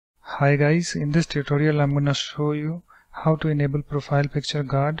Hi guys, in this tutorial I'm gonna show you how to enable profile picture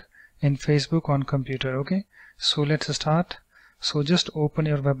guard in Facebook on computer. Okay, so let's start. So just open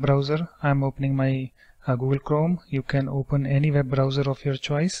your web browser. I'm opening my Google Chrome. You can open any web browser of your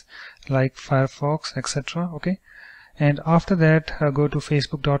choice like Firefox, etc. Okay, and after that go to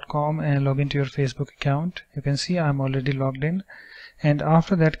facebook.com and log into your Facebook account. You can see I'm already logged in, and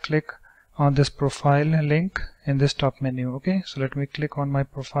after that click on this profile link in this top menu. Okay, so let me click on my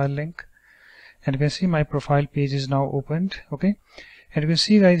profile link, and you can see my profile page is now opened. Okay, and you can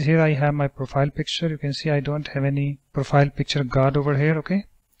see guys, here I have my profile picture. You can see I don't have any profile picture guard over here. Okay,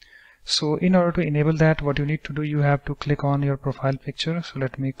 so in order to enable that, what you need to do, you have to click on your profile picture. So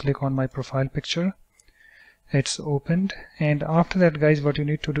let me click on my profile picture. It's opened, and after that guys, what you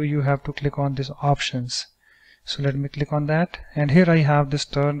need to do, you have to click on this options. So let me click on that, and here I have this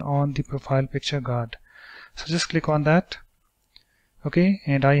turn on the profile picture guard. So just click on that. Okay,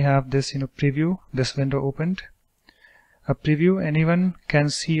 and I have this preview, this window opened. A preview, anyone can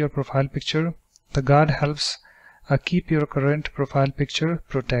see your profile picture. The guard helps keep your current profile picture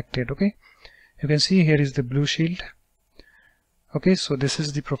protected. Okay, you can see here is the blue shield. Okay, so this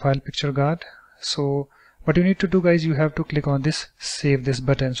is the profile picture guard. So what you need to do guys, you have to click on this save this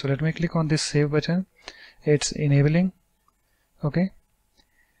button. So let me click on this save button. It's enabling. Okay,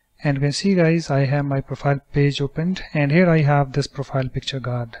 and you can see guys, I have my profile page opened, and here I have this profile picture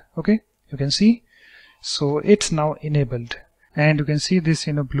guard. Okay, you can see, so it's now enabled, and you can see this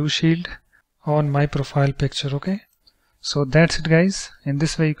blue shield on my profile picture. Okay, so that's it guys. In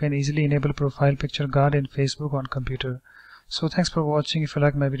this way you can easily enable profile picture guard in Facebook on computer. So thanks for watching. If you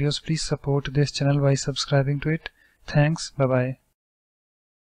like my videos, please support this channel by subscribing to it. Thanks, bye bye.